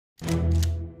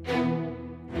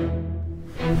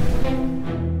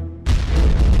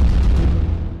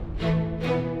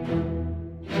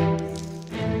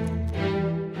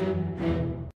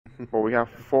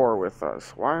have 4 with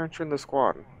us. Why aren't you in the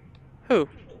squad? Who?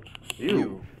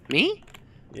 You. Me?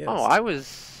 Yes. Oh, I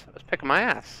was picking my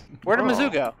ass. Where did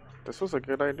Mizzou go? This was a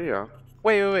good idea.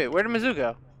 Wait. Where did Mizzou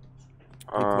go?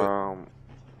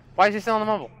 Why is he still on the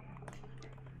Mumble?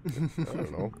 I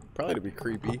don't know. Probably to be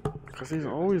creepy. Because he's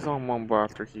always on Mumble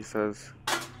after he says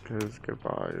his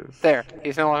goodbyes. There,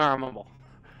 he's no longer on Mumble.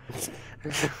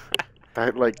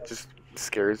 That, like, just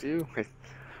scares you?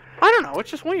 I don't know,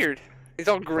 it's just weird. He's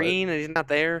all green and he's not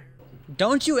there.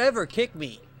 Don't you ever kick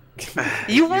me.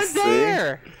 You weren't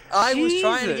there! I was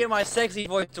trying to get my sexy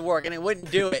voice to work and it wouldn't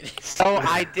do it. So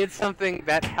I did something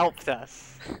that helped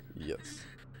us. Yes.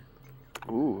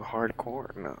 Ooh,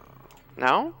 hardcore. No.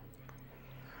 No?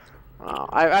 Oh,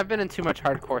 I've been in too much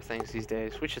hardcore things these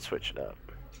days. We should switch it up.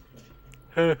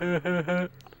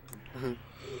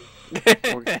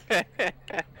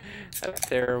 That's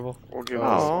terrible. We'll give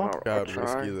Oh, this a God, try.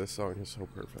 Whiskey, this song is so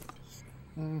perfect.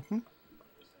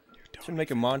 Should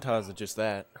make a montage of just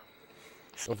that.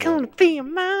 It's gonna be a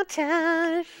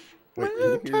montage. Wait, can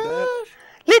you hear that?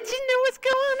 Let you know what's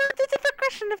going on through the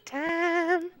progression of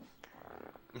time.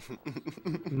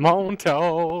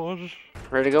 Montage.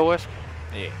 Ready to go, Wes?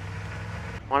 Yeah.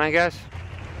 Want I guys?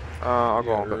 I'll go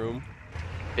Got on the room.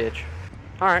 Bitch.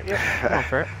 Alright, yeah. Go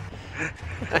for it.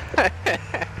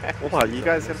 What? You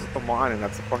guys hit the mine and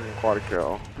that's a fucking quad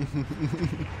kill.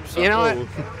 You know what?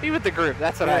 Be with the group.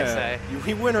 That's what I say.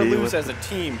 We win or lose as a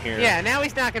team here. Yeah, now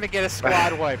he's not going to get a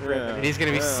squad wipe ribbon, and he's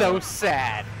going to be so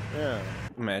sad. Yeah.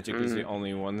 Magic is the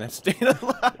only one that stayed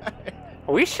alive.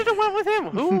 We should have went with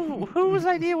him. Whose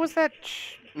idea was that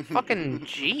fucking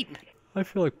Jeep? I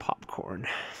feel like popcorn.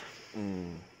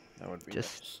 That would be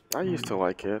Just I used to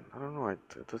like it. I don't know. It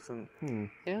doesn't.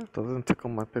 yeah. Doesn't tickle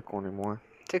my pickle anymore.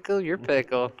 Tickle your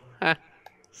pickle.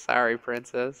 Sorry,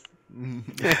 princess.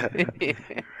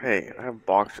 Hey, I have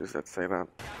boxers that say that.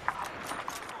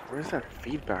 Where's that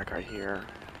feedback I hear?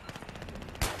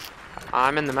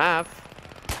 I'm in the map.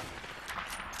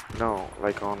 No,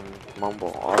 like on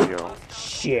Mumble audio.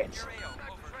 Shit.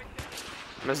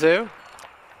 Mizzou?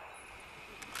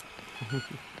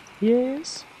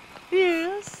 Yes.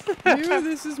 Yes. Yeah,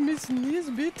 this is Miss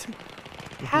Nisbet.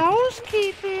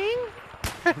 Housekeeping.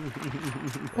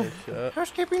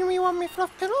 Housekeeping, you want me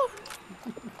fluff pillow?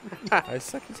 I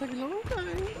sucky, no.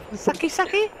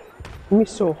 Sucky. Me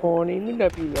so horny. Me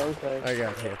love you, young thing. I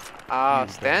got hit. Oh,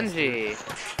 stingy. 20%.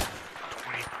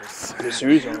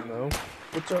 Mizzou's on though.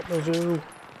 What's up, Mizzou?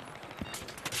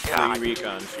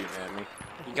 Recon shooting at me.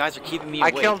 You guys are keeping me I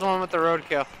awake. killed one with the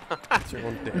roadkill. It's your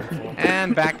own damn fault.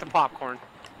 And back to popcorn.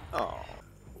 Oh.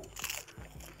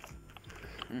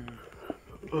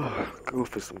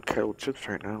 Goof is some kettle chips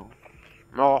right now.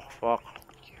 Oh, fuck.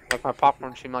 Like my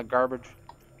popcorn seemed like garbage.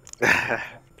 I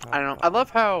don't know. I love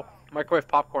how microwave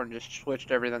popcorn just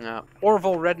switched everything out.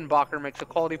 Orville Redenbacher makes a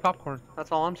quality popcorn.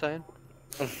 That's all I'm saying.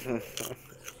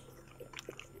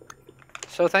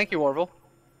 So thank you, Orville.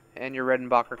 And your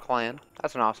Redenbacher clan.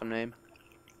 That's an awesome name.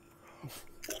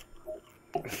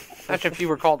 Imagine if you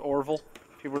were called Orville.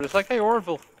 People were just like, hey,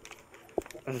 Orville.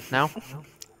 No?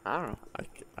 I don't know.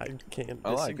 I can't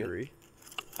I like it. disagree.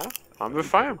 I'm a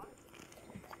fan.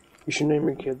 You should name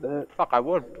your kid that. Fuck, I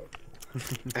would.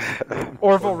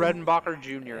 Orville Redenbacher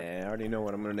Jr. Yeah, I already know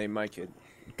what I'm gonna name my kid.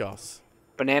 Gus.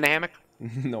 Banana hammock?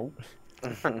 Nope.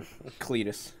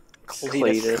 Cletus.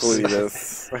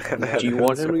 Cletus. Do you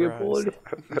want him to get bullied?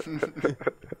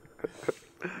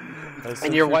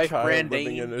 And your wife, living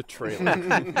Brandine. in a trailer.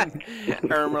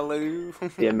 Ermaloo.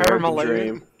 The American Ermaloo.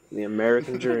 dream. The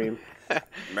American dream.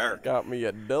 Got me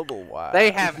a double wide.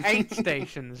 They have 8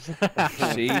 stations.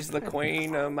 She's the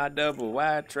queen of my double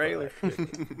wide trailer.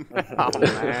 Oh,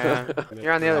 man.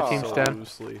 You're on the other team, Stone.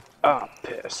 Loosely. Ah,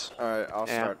 piss. Alright, I'll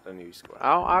Yeah. start the new squad.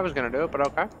 Oh, I was going to do it, but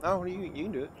okay. Oh, you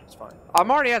can do it. It's fine. I'm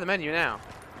already at the menu now.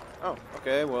 Oh,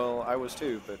 okay. Well, I was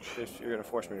too, but if you're gonna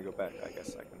force me to go back, I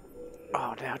guess I can.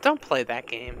 Oh, now, don't play that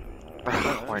game.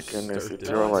 Oh my goodness, Started.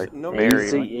 you're like No,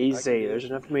 married. Easy, easy. There's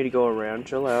enough for me to go around.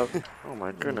 Chill out. Oh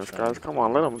my goodness, guys, come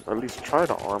on, let them at least try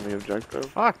the army objective.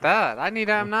 Fuck that. I need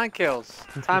to have 9 kills.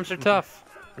 Times are tough.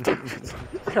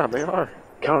 Yeah, they are.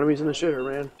 Economy's in the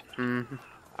shitter, man.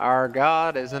 Our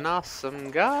God is an awesome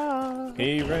God.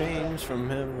 He reigns from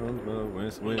heaven above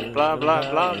with wind. Blah, blah,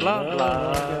 blah, blah,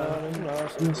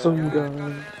 blah. Some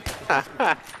guy.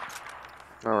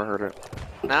 Never heard it.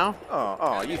 No?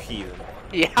 Oh, you heathen.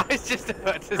 Yeah, I was just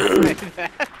about to say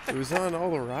that. It was on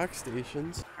all the rock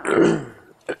stations. Are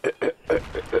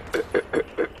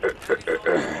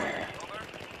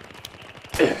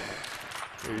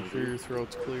you sure your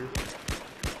throat's clear?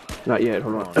 Not yet.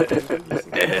 Hold on.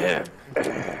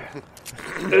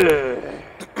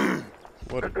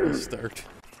 What a restart.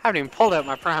 I haven't even pulled out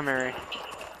my primary.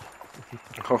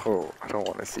 Oh, I don't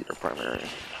want to see your primary.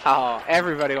 Oh,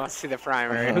 everybody wants to see the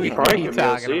primary. What You are probably you can be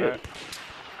able to talking see about? it.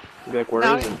 Be like, where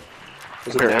No, is it?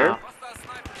 Is it there?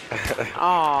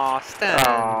 Oh, Stan.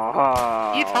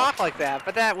 Oh. You talk like that,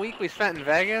 but that week we spent in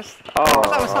Vegas, Oh.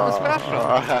 that was something special.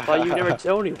 I thought you never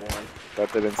tell anyone.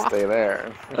 That didn't stay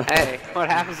there. Hey, what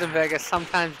happens in Vegas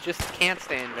sometimes just can't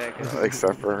stay in Vegas.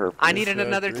 Except for her. I needed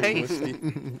another taste.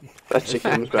 That shit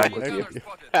comes back with you.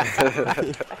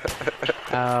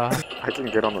 I can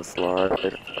get on the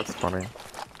slide. That's funny.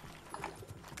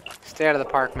 Stay out of the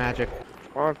park, Magic.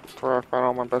 What? That's where I found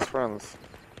all my best friends.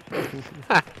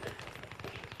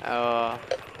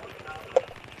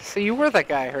 So you were that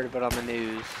guy I heard about on the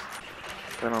news.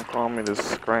 They don't call me the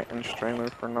Scranton Strangler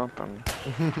for nothing.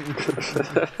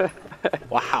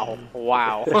 Wow.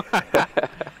 Wow.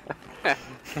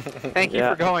 Thank you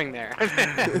for going there.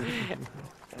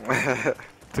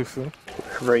 Too soon?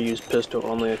 Whenever I use pistol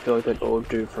only, I feel like that old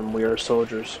dude from We Are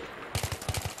Soldiers.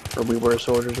 Or We Were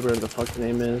Soldiers, whatever the fuck the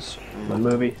name is. The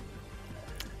movie.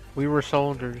 We were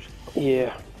soldiers.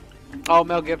 Yeah. Oh,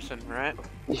 Mel Gibson, right?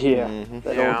 Yeah.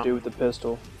 That Yeah. old dude with the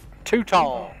pistol. Too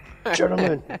tall.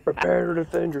 Gentlemen, prepare to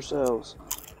defend yourselves.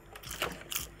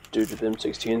 Dude with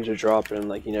M16s are dropping,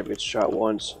 like he never gets shot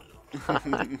once.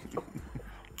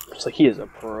 It's like he is a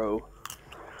pro.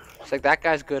 It's like that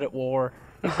guy's good at war.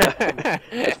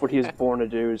 That's what he was born to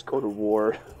do, is go to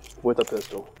war with a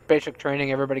pistol. Basic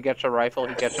training, everybody gets a rifle,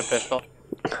 he gets a pistol.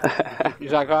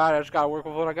 He's like, alright, I just gotta work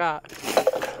with what I got.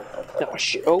 Oh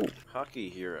shit, oh. Hockey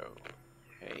Hero.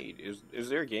 Hey, is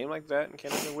there a game like that in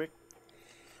Canada, Wick?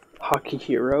 Hockey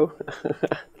Hero?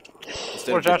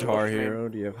 Instead What's of that Guitar supposed to Hero,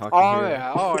 do you have Hockey Oh Hero?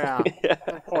 yeah, oh yeah.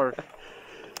 Of course.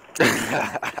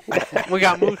 We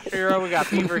got Moose Hero, we got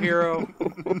Beaver Hero.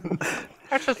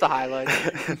 That's just the highlights.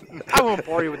 I won't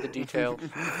bore you with the details.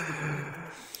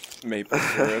 Maple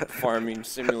syrup farming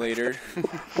simulator.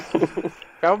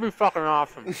 That would be fucking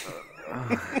awesome.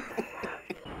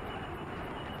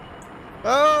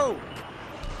 Oh!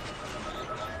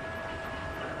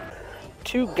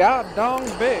 Too goddamn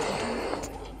big.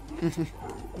 I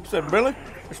said, Billy,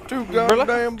 it's too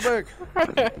goddamn big.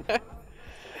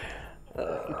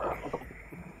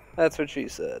 That's what she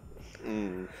said.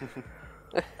 Mm.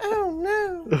 Oh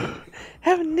no.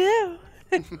 Oh no.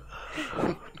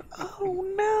 Oh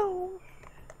no.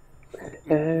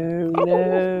 Oh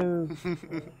no.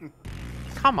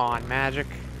 Come on, Magic.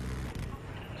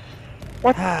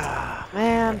 What?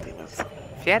 Man.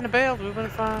 If you hadn't bailed, we would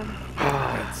have been fine.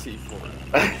 That's C4.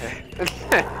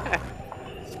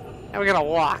 Now we're gonna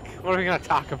walk. What are we gonna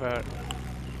talk about?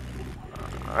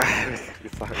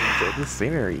 It's like, enjoy the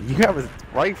scenery. You have a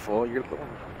rifle. You're the one.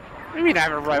 What do you mean I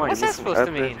have a right? Come on, What's give that me some supposed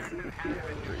to mean?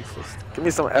 Racist. Give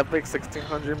me some epic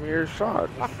 1600-meter shot.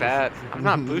 Fuck that. I'm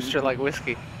not booster like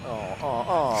whiskey. Oh.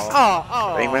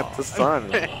 Oh. Aim at the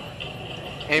sun.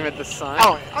 Aim at the sun.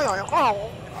 Oh.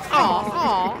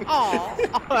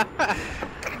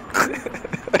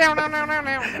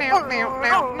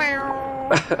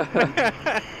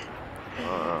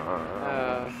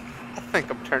 I think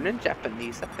I'm turning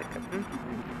Japanese. I think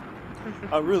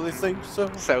I really think so.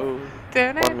 so.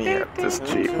 Let me at this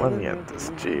Jeep. Let me at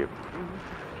this Jeep.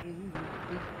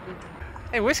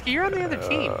 Hey, Whiskey, you're on the other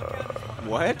team.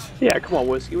 What? Yeah, come on,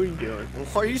 Whiskey, what are you doing?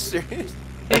 Are you serious?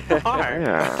 You are.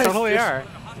 Yeah. Totally are.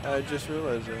 I just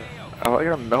realized that. I like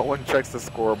how no one checks the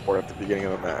scoreboard at the beginning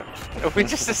of the match. We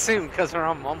just assume because we're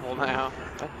on Mumble now.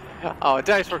 Oh,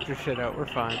 Dice worked your shit out. We're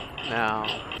fine. No.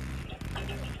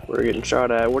 We're getting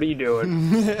shot at. What are you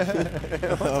doing?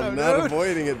 I'm not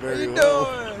avoiding it very well.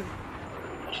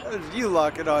 How did you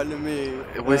lock it on to me?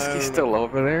 Whiskey's still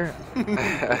over there?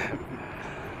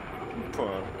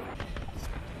 Punk.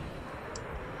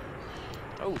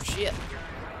 Oh shit.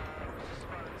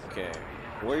 Okay,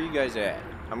 where are you guys at?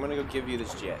 I'm gonna go give you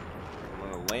this jet.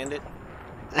 I'm gonna land it.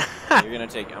 You're gonna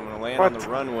take it. I'm gonna land on the What?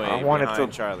 runway I wanted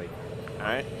behind to- Charlie.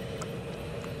 Alright?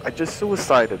 I just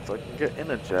suicided so I can get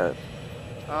in a jet.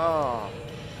 Oh.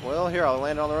 Well, here, I'll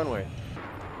land on the runway.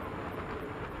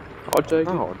 I'll take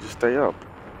it. No, just stay up.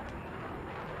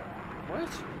 What?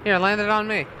 Here, land it on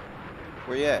me.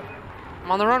 Where you at?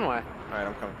 I'm on the runway. Alright,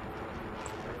 I'm coming.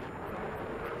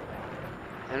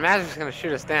 And Magic's gonna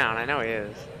shoot us down. I know he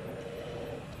is.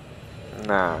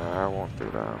 Nah, I won't do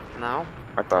that. No?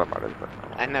 I thought about it, but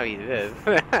no. I know you did.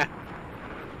 I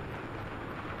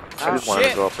just wanted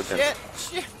to go up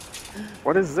against. Shit!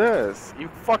 What is this? You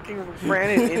fucking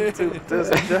ran it into this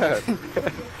jet.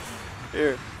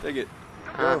 Here, take it.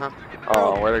 Uh-huh.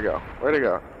 Oh, where'd it go? Where'd it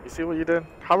go? You see what you did?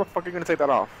 How the fuck are you gonna take that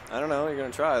off? I don't know, you're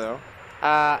gonna try though.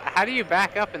 How do you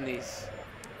back up in these?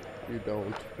 You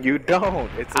don't. You don't.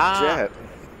 It's a jet.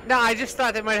 No, I just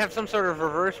thought they might have some sort of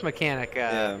reverse mechanic.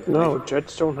 Yeah. No,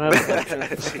 jets don't have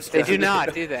that. They do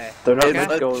not, do they? They're not It's meant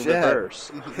to a go in jet.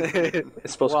 reverse.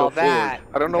 It's supposed Well, to go that.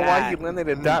 forward. I don't know why that. he landed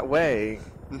it that way.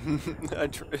 I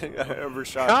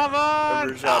overshot. Come on!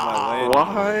 Overshot my landing.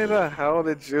 Why the hell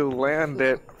did you land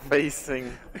it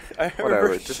facing? I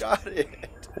Whatever, just- overshot it.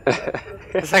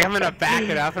 It's like I'm gonna back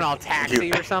it up and I'll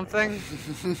taxi or something.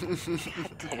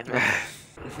 God damn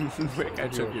it. Rick, I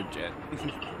took your jet.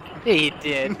 Yeah, you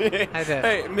did. I did.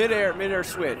 Hey, midair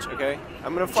switch, okay?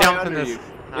 I'm gonna fly Jump in under this. you.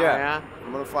 Oh, Yeah. yeah.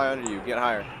 I'm gonna fly under you. Get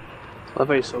higher. I love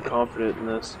how you're so confident in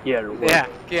this. Yeah, it'll work.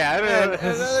 Yeah.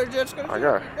 Another jet's gonna I shoot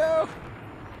got me. No.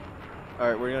 All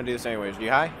right, we're gonna do this anyways. You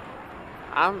high?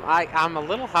 I'm a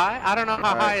little high. I don't know how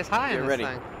All right, high is high in Get this ready.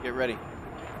 thing. Get ready.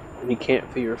 When you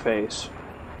can't feel your face,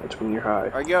 that's when you're high.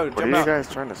 All right, go. What are Jump you out. guys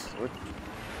trying to switch?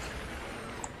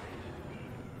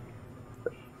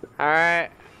 All right.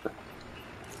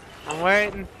 I'm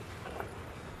waiting.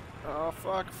 Oh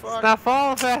fuck! It's not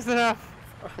falling fast enough.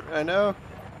 I know.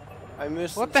 I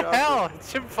missed. What the chocolate. hell? It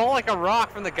should fall like a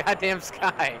rock from the goddamn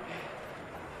sky.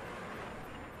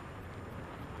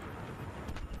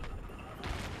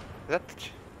 Is that the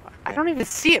I don't even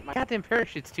see it. My goddamn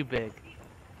parachute's too big.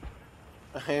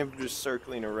 I am just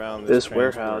circling around This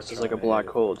transport warehouse is like a trying to black hit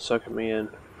it. hole. It's sucking me in.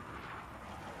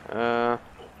 Uh,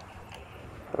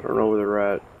 I don't know where they're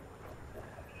at.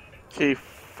 He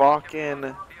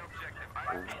fucking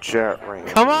jet ring.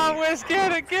 come on, Wiz,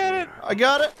 get it. I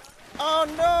got it. Oh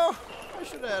no! I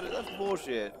should have had it. That's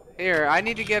bullshit. Here, I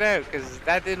need to get out because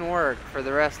that didn't work for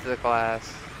the rest of the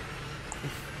class.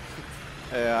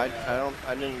 Yeah,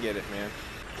 I didn't get it, man.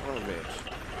 Son of a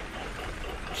bitch.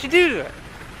 What'd you do to it?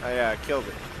 I killed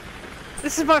it.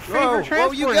 This is my favorite Whoa,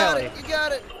 transport you got heli. it. You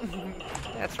got it.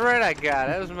 That's right, I got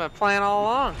it. That was my plan all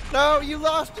along. No, you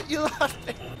lost it. You lost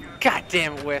it. God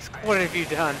damn it, Whisk. What have you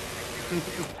done?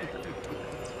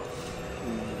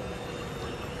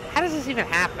 How does this even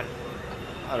happen?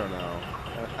 I don't know.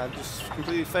 I just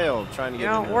completely failed trying to You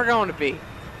get know, in we're going to B.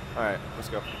 All right, let's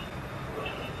go.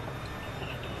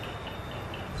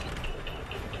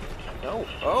 No.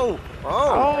 Oh. Oh.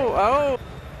 Oh.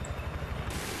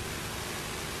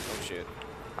 Oh shit.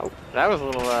 Oh, that was a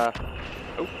little,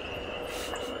 Oh.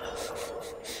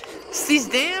 It's these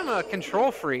damn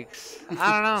control freaks.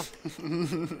 I don't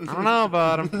know. I don't know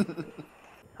about them.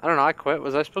 I don't know, I quit.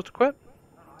 Was I supposed to quit?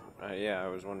 Yeah, I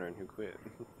was wondering who quit.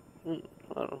 I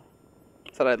don't know.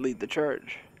 Thought I'd lead the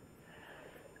charge,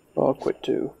 I'll quit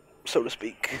too. so to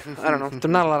speak. I don't know. There's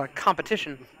not a lot of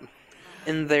competition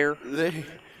in there. They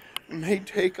may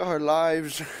take our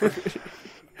lives.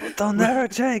 They'll never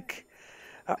take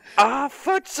our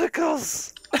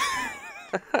footsicles.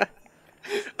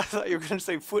 I thought you were gonna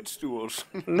say footstools.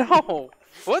 No,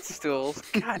 footstools.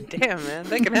 God damn, man.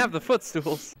 They can have the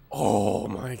footstools. Oh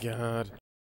my god.